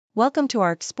Welcome to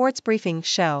our sports briefing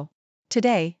show.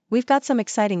 Today, we've got some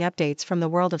exciting updates from the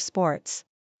world of sports.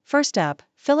 First up,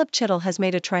 Filip Chytil has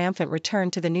made a triumphant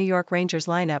return to the New York Rangers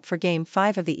lineup for Game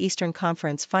 5 of the Eastern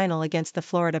Conference Final against the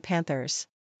Florida Panthers.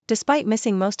 Despite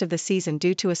missing most of the season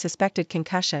due to a suspected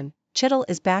concussion, Chytil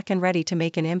is back and ready to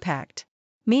make an impact.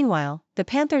 Meanwhile, the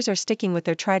Panthers are sticking with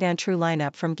their tried-and-true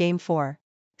lineup from Game 4.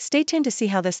 Stay tuned to see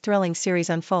how this thrilling series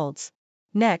unfolds.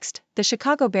 Next, the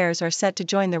Chicago Bears are set to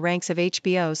join the ranks of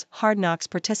HBO's Hard Knocks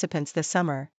participants this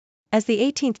summer. As the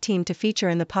 18th team to feature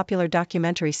in the popular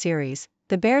documentary series,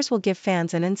 the Bears will give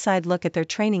fans an inside look at their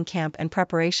training camp and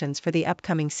preparations for the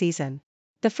upcoming season.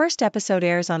 The first episode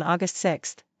airs on August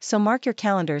 6th, so mark your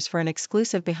calendars for an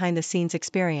exclusive behind-the-scenes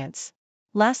experience.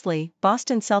 Lastly,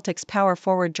 Boston Celtics power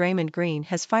forward Draymond Green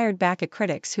has fired back at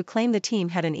critics who claim the team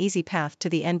had an easy path to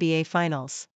the NBA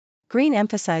Finals. Green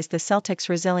emphasized the Celtics'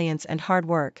 resilience and hard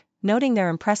work, noting their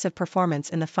impressive performance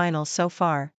in the finals so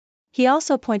far. He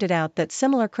also pointed out that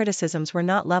similar criticisms were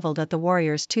not leveled at the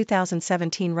Warriors'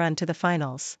 2017 run to the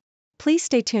finals. Please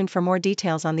stay tuned for more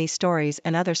details on these stories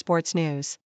and other sports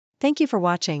news. Thank you for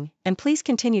watching, and please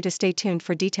continue to stay tuned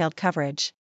for detailed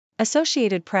coverage.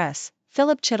 Associated Press: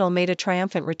 Filip Chytil made a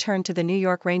triumphant return to the New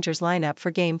York Rangers lineup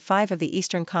for Game 5 of the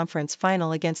Eastern Conference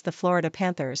Final against the Florida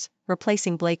Panthers,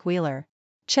 replacing Blake Wheeler.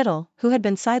 Chytil, who had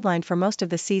been sidelined for most of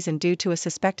the season due to a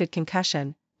suspected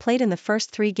concussion, played in the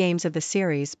first 3 games of the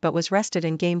series but was rested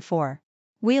in Game 4.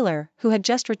 Wheeler, who had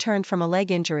just returned from a leg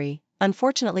injury,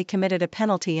 unfortunately committed a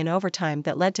penalty in overtime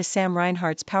that led to Sam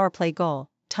Reinhart's powerplay goal,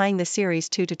 tying the series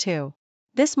 2-2.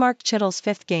 This marked Chytil's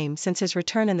 5th game since his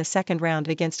return in the second round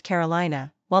against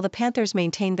Carolina, while the Panthers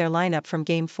maintained their lineup from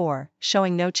Game 4,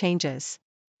 showing no changes.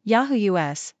 Yahoo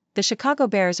US: The Chicago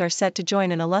Bears are set to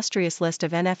join an illustrious list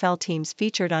of NFL teams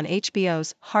featured on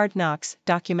HBO's Hard Knocks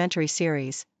documentary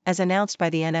series, as announced by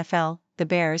the NFL, the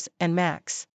Bears, and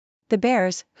Max. The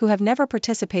Bears, who have never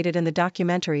participated in the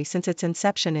documentary since its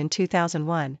inception in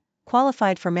 2001,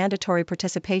 qualified for mandatory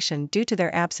participation due to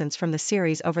their absence from the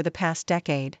series over the past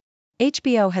decade.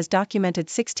 HBO has documented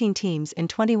 16 teams in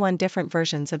 21 different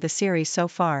versions of the series so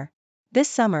far. This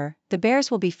summer, the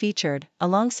Bears will be featured,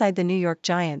 alongside the New York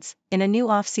Giants, in a new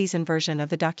off-season version of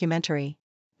the documentary.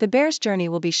 The Bears' journey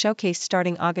will be showcased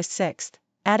starting August 6th,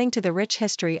 adding to the rich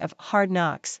history of Hard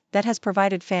Knocks that has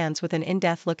provided fans with an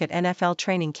in-depth look at NFL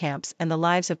training camps and the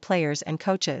lives of players and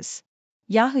coaches.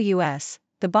 Yahoo US: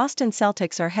 The Boston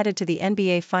Celtics are headed to the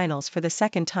NBA Finals for the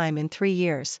second time in 3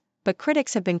 years, but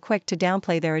critics have been quick to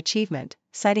downplay their achievement,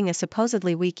 citing a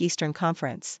supposedly weak Eastern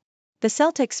Conference. The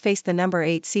Celtics faced the number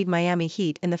 8 seed Miami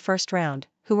Heat in the first round,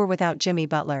 who were without Jimmy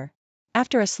Butler.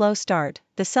 After a slow start,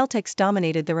 the Celtics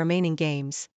dominated the remaining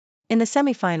games. In the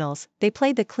semifinals, they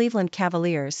played the Cleveland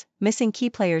Cavaliers, missing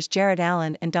key players Jarrett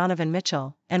Allen and Donovan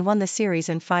Mitchell, and won the series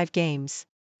in 5 games.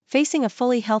 Facing a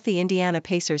fully healthy Indiana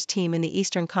Pacers team in the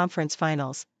Eastern Conference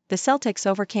Finals, the Celtics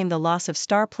overcame the loss of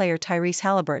star player Tyrese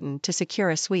Halliburton to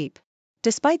secure a sweep.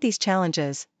 Despite these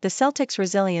challenges, the Celtics'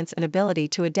 resilience and ability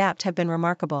to adapt have been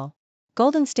remarkable.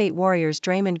 Golden State Warriors'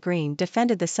 Draymond Green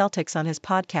defended the Celtics on his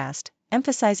podcast,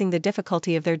 emphasizing the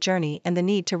difficulty of their journey and the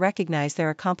need to recognize their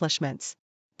accomplishments.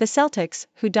 The Celtics,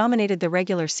 who dominated the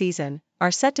regular season,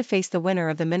 are set to face the winner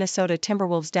of the Minnesota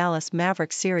Timberwolves-Dallas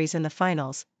Mavericks series in the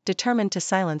finals, determined to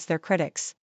silence their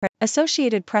critics.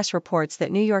 Associated Press reports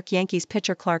that New York Yankees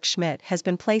pitcher Clarke Schmidt has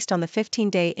been placed on the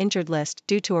 15-day injured list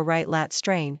due to a right lat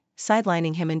strain,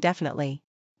 sidelining him indefinitely.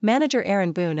 Manager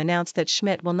Aaron Boone announced that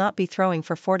Schmidt will not be throwing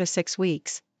for 4 to 6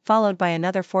 weeks, followed by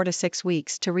another 4 to 6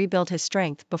 weeks to rebuild his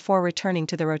strength before returning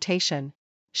to the rotation.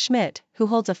 Schmidt, who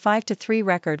holds a 5-3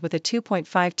 record with a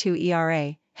 2.52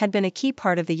 ERA, had been a key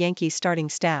part of the Yankees' starting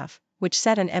staff, which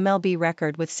set an MLB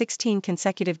record with 16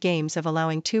 consecutive games of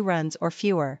allowing 2 runs or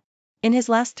fewer. In his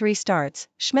last 3 starts,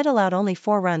 Schmidt allowed only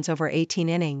 4 runs over 18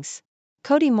 innings.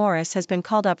 Cody Morris has been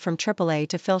called up from AAA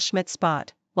to fill Schmidt's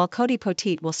spot, while Cody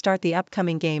Poteet will start the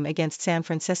upcoming game against San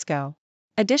Francisco.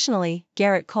 Additionally,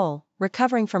 Garrett Cole,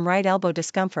 recovering from right elbow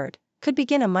discomfort, could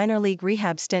begin a minor league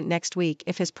rehab stint next week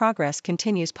if his progress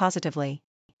continues positively.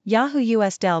 Yahoo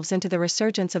US delves into the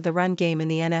resurgence of the run game in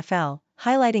the NFL,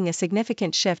 highlighting a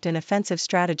significant shift in offensive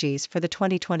strategies for the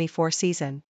 2024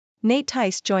 season. Nate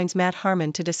Tice joins Matt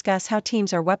Harmon to discuss how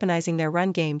teams are weaponizing their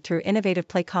run game through innovative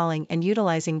play calling and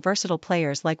utilizing versatile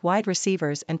players like wide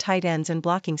receivers and tight ends in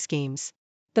blocking schemes.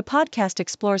 The podcast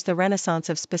explores the renaissance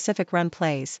of specific run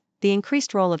plays, the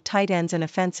increased role of tight ends in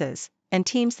offenses, and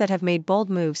teams that have made bold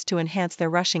moves to enhance their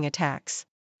rushing attacks.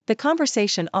 The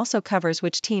conversation also covers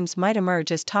which teams might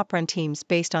emerge as top run teams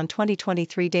based on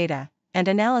 2023 data, and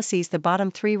analyses the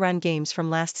bottom 3 run games from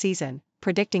last season,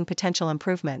 predicting potential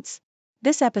improvements.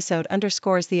 This episode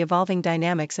underscores the evolving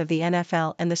dynamics of the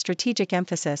NFL and the strategic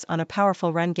emphasis on a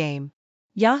powerful run game.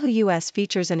 Yahoo US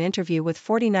features an interview with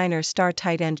 49ers star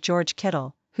tight end George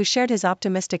Kittle, who shared his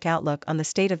optimistic outlook on the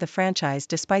state of the franchise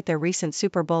despite their recent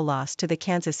Super Bowl loss to the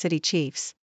Kansas City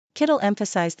Chiefs. Kittle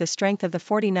emphasized the strength of the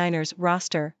 49ers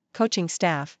roster, coaching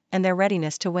staff, and their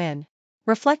readiness to win.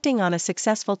 Reflecting on a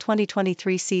successful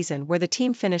 2023 season where the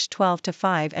team finished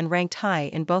 12-5 and ranked high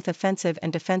in both offensive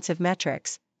and defensive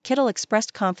metrics, Kittle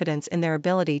expressed confidence in their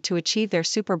ability to achieve their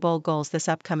Super Bowl goals this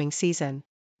upcoming season.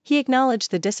 He acknowledged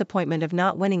the disappointment of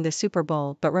not winning the Super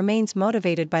Bowl but remains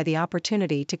motivated by the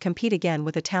opportunity to compete again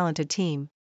with a talented team.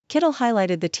 Kittle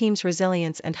highlighted the team's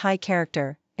resilience and high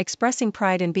character, expressing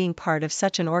pride in being part of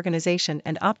such an organization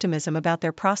and optimism about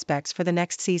their prospects for the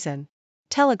next season.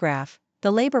 Telegraph: the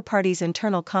Labour Party's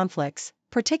internal conflicts,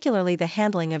 particularly the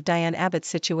handling of Diane Abbott's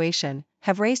situation,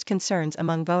 have raised concerns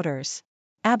among voters.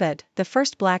 Abbott, the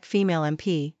first black female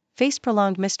MP, faced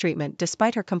prolonged mistreatment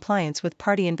despite her compliance with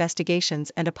party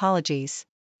investigations and apologies.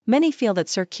 Many feel that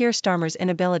Sir Keir Starmer's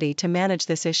inability to manage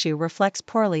this issue reflects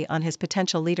poorly on his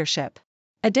potential leadership.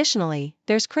 Additionally,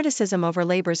 there's criticism over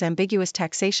Labour's ambiguous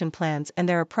taxation plans and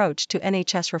their approach to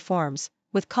NHS reforms,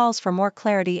 with calls for more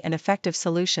clarity and effective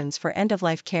solutions for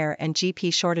end-of-life care and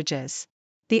GP shortages.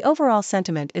 The overall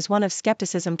sentiment is one of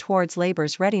skepticism towards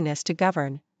Labour's readiness to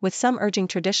govern, with some urging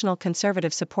traditional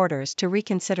conservative supporters to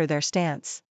reconsider their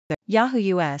stance. Yahoo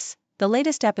US: the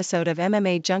latest episode of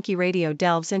MMA Junkie Radio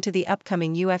delves into the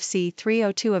upcoming UFC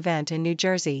 302 event in New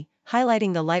Jersey,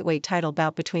 highlighting the lightweight title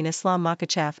bout between Islam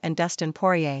Makhachev and Dustin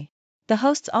Poirier. The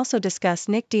hosts also discuss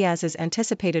Nick Diaz's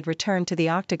anticipated return to the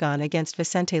octagon against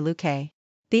Vicente Luque.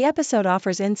 The episode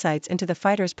offers insights into the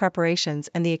fighters' preparations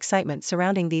and the excitement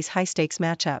surrounding these high-stakes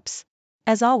matchups.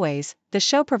 As always, the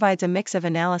show provides a mix of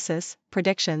analysis,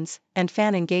 predictions, and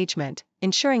fan engagement,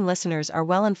 ensuring listeners are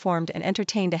well-informed and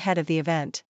entertained ahead of the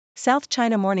event. South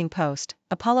China Morning Post: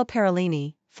 Apollo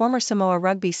Perolini, former Samoa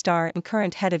rugby star and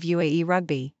current head of UAE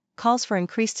Rugby, calls for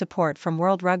increased support from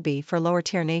World Rugby for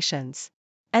lower-tier nations.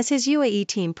 As his UAE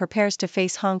team prepares to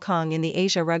face Hong Kong in the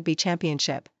Asia Rugby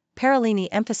Championship, Perolini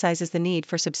emphasizes the need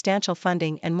for substantial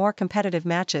funding and more competitive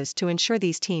matches to ensure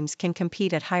these teams can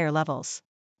compete at higher levels.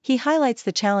 He highlights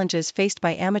the challenges faced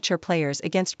by amateur players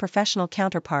against professional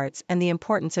counterparts and the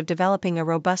importance of developing a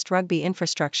robust rugby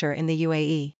infrastructure in the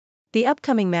UAE. The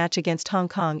upcoming match against Hong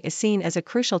Kong is seen as a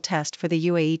crucial test for the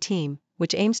UAE team,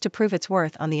 which aims to prove its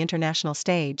worth on the international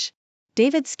stage.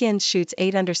 David Skins shoots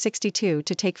 8 under 62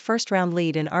 to take first-round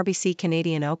lead in RBC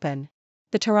Canadian Open.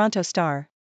 The Toronto Star: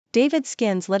 David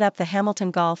Skins lit up the Hamilton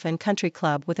Golf and Country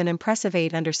Club with an impressive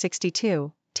 8 under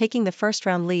 62, taking the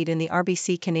first-round lead in the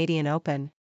RBC Canadian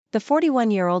Open. The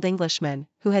 41-year-old Englishman,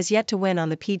 who has yet to win on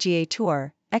the PGA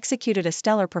Tour, executed a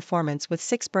stellar performance with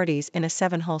 6 birdies in a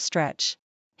 7-hole stretch.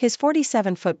 His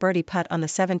 47-foot birdie putt on the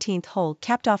 17th hole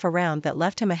capped off a round that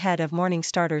left him ahead of morning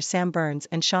starters Sam Burns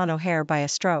and Sean O'Haire by a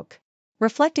stroke.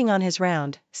 Reflecting on his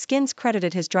round, Skins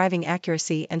credited his driving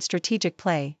accuracy and strategic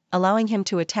play, allowing him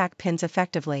to attack pins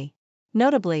effectively.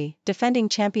 Notably, defending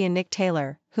champion Nick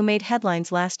Taylor, who made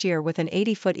headlines last year with an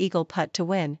 80-foot eagle putt to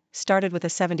win, started with a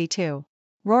 72.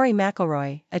 Rory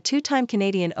McIlroy, a 2-time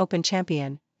Canadian Open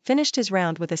champion, finished his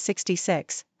round with a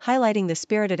 66, highlighting the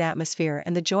spirited atmosphere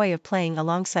and the joy of playing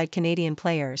alongside Canadian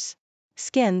players.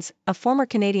 Skins, a former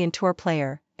Canadian Tour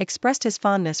player, expressed his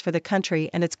fondness for the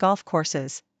country and its golf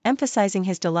courses, emphasizing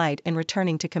his delight in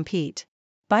returning to compete.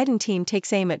 Biden team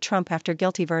takes aim at Trump after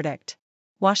guilty verdict.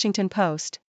 Washington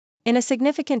Post: in a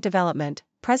significant development,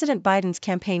 President Biden's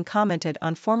campaign commented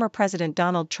on former President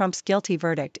Donald Trump's guilty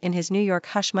verdict in his New York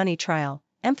hush money trial,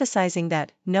 emphasizing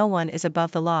that no one is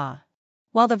above the law.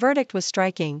 While the verdict was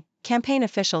striking, campaign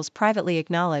officials privately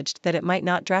acknowledged that it might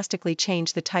not drastically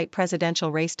change the tight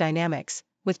presidential race dynamics,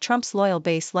 with Trump's loyal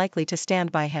base likely to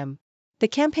stand by him. The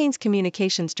campaign's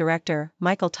communications director,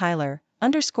 Michael Tyler,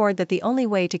 underscored that the only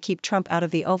way to keep Trump out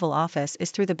of the Oval Office is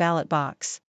through the ballot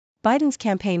box. Biden's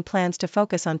campaign plans to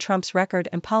focus on Trump's record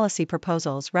and policy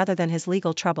proposals rather than his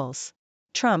legal troubles.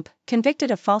 Trump, convicted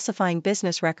of falsifying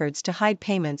business records to hide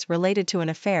payments related to an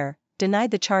affair, denied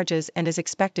the charges and is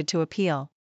expected to appeal.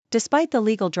 Despite the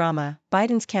legal drama,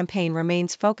 Biden's campaign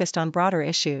remains focused on broader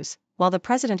issues, while the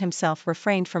president himself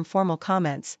refrained from formal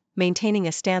comments, maintaining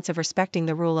a stance of respecting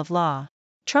the rule of law.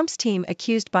 Trump's team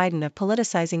accused Biden of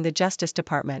politicizing the Justice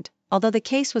Department, although the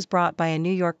case was brought by a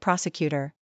New York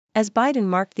prosecutor. As Biden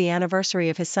marked the anniversary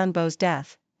of his son Beau's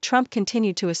death, Trump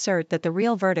continued to assert that the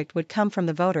real verdict would come from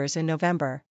the voters in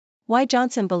November. Why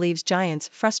Johnson believes Giants'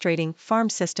 frustrating farm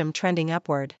system trending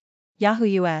upward. Yahoo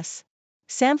US: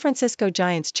 San Francisco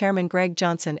Giants chairman Greg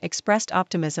Johnson expressed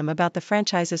optimism about the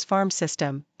franchise's farm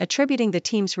system, attributing the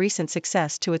team's recent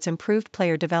success to its improved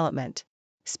player development.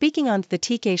 Speaking on the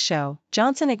TK show,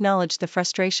 Johnson acknowledged the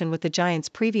frustration with the Giants'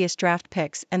 previous draft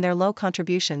picks and their low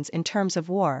contributions in terms of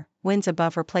WAR, wins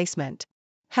above replacement.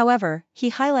 However, he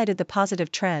highlighted the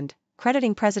positive trend,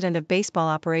 crediting President of Baseball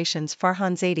Operations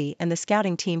Farhan Zaidi and the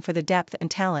scouting team for the depth and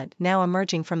talent now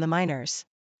emerging from the minors.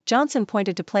 Johnson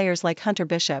pointed to players like Hunter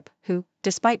Bishop, who,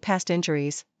 despite past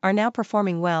injuries, are now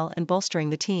performing well and bolstering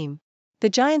the team.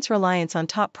 The Giants' reliance on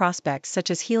top prospects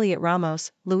such as Heliot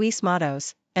Ramos, Luis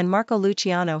Matos, and Marco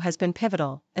Luciano has been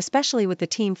pivotal, especially with the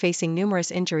team facing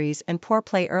numerous injuries and poor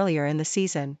play earlier in the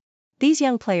season. These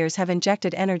young players have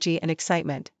injected energy and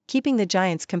excitement, keeping the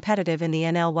Giants competitive in the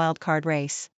NL wildcard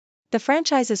race. The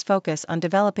franchise's focus on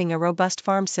developing a robust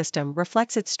farm system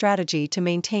reflects its strategy to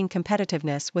maintain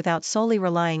competitiveness without solely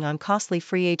relying on costly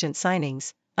free agent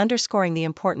signings, underscoring the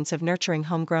importance of nurturing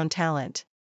homegrown talent.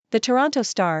 The Toronto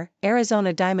Star,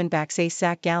 Arizona Diamondbacks ace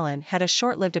Zach Gallen had a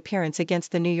short-lived appearance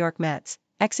against the New York Mets,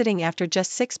 exiting after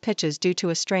just 6 pitches due to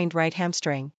a strained right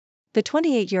hamstring. The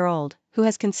 28-year-old, who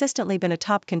has consistently been a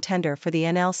top contender for the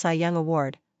NL Cy Young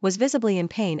Award, was visibly in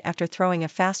pain after throwing a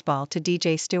fastball to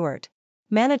DJ Stewart.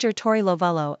 Manager Torey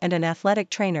Lovullo and an athletic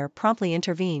trainer promptly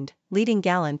intervened, leading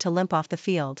Gallen to limp off the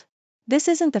field. This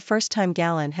isn't the first time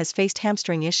Gallen has faced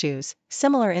hamstring issues,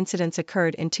 similar incidents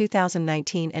occurred in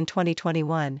 2019 and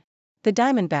 2021. The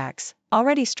Diamondbacks,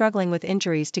 already struggling with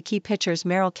injuries to key pitchers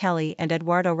Merrill Kelly and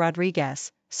Eduardo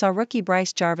Rodriguez, saw rookie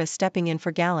Bryce Jarvis stepping in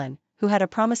for Gallen, who had a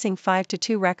promising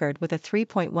 5-2 record with a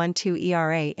 3.12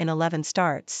 ERA in 11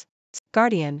 starts.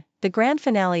 Guardian, the grand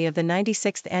finale of the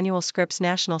 96th annual Scripps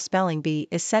National Spelling Bee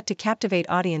is set to captivate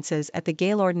audiences at the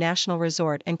Gaylord National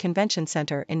Resort and Convention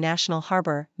Center in National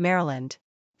Harbor, Maryland.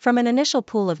 From an initial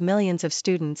pool of millions of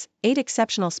students, 8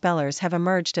 exceptional spellers have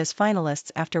emerged as finalists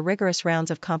after rigorous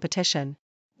rounds of competition.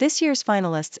 This year's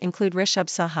finalists include Rishabh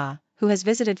Saha, who has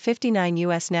visited 59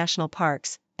 U.S. national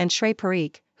parks, and Shrey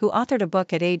Parikh, who authored a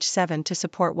book at age 7 to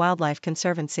support wildlife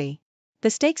conservancy. The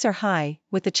stakes are high,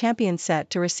 with the champion set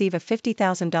to receive a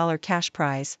 $50,000 cash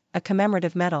prize, a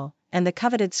commemorative medal, and the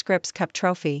coveted Scripps Cup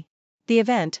trophy. The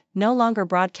event, no longer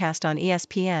broadcast on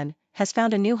ESPN, has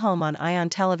found a new home on ION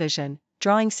Television,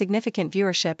 drawing significant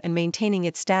viewership and maintaining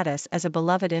its status as a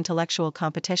beloved intellectual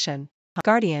competition.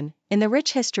 Guardian, in the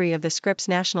rich history of the Scripps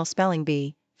National Spelling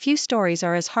Bee, few stories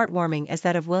are as heartwarming as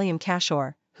that of William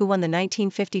Cashore, who won the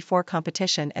 1954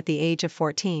 competition at the age of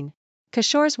 14.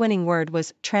 Cashore's winning word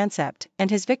was transept, and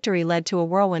his victory led to a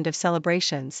whirlwind of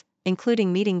celebrations,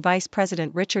 including meeting Vice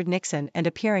President Richard Nixon and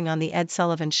appearing on The Ed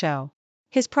Sullivan Show.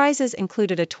 His prizes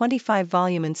included a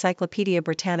 25-volume Encyclopedia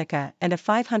Britannica and a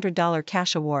 $500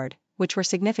 cash award, which were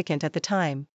significant at the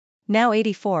time. Now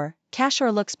 84,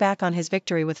 Cashore looks back on his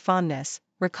victory with fondness,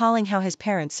 recalling how his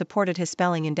parents supported his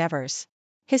spelling endeavors.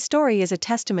 His story is a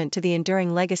testament to the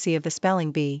enduring legacy of the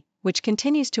spelling bee, which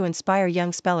continues to inspire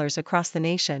young spellers across the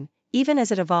nation, even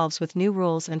as it evolves with new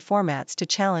rules and formats to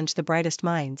challenge the brightest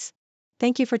minds.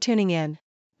 Thank you for tuning in.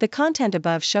 The content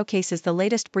above showcases the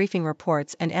latest briefing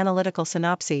reports and analytical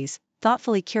synopses,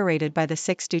 thoughtfully curated by the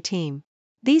 6Do team.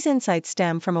 These insights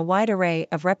stem from a wide array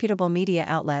of reputable media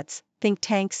outlets, think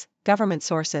tanks, government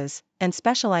sources, and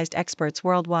specialized experts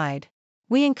worldwide.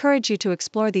 We encourage you to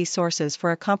explore these sources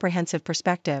for a comprehensive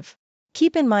perspective.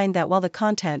 Keep in mind that while the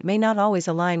content may not always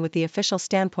align with the official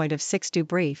standpoint of 6Do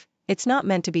Brief, it's not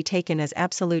meant to be taken as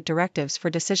absolute directives for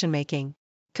decision-making.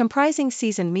 Comprising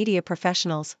seasoned media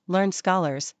professionals, learned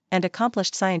scholars, and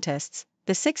accomplished scientists,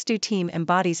 the 6Do team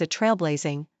embodies a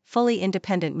trailblazing, fully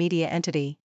independent media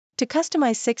entity. To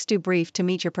customize 6Do Brief to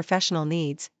meet your professional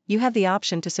needs, you have the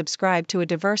option to subscribe to a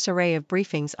diverse array of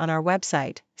briefings on our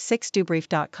website,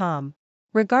 6dobrief.com.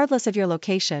 Regardless of your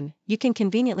location, you can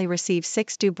conveniently receive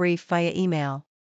 6Do Brief via email.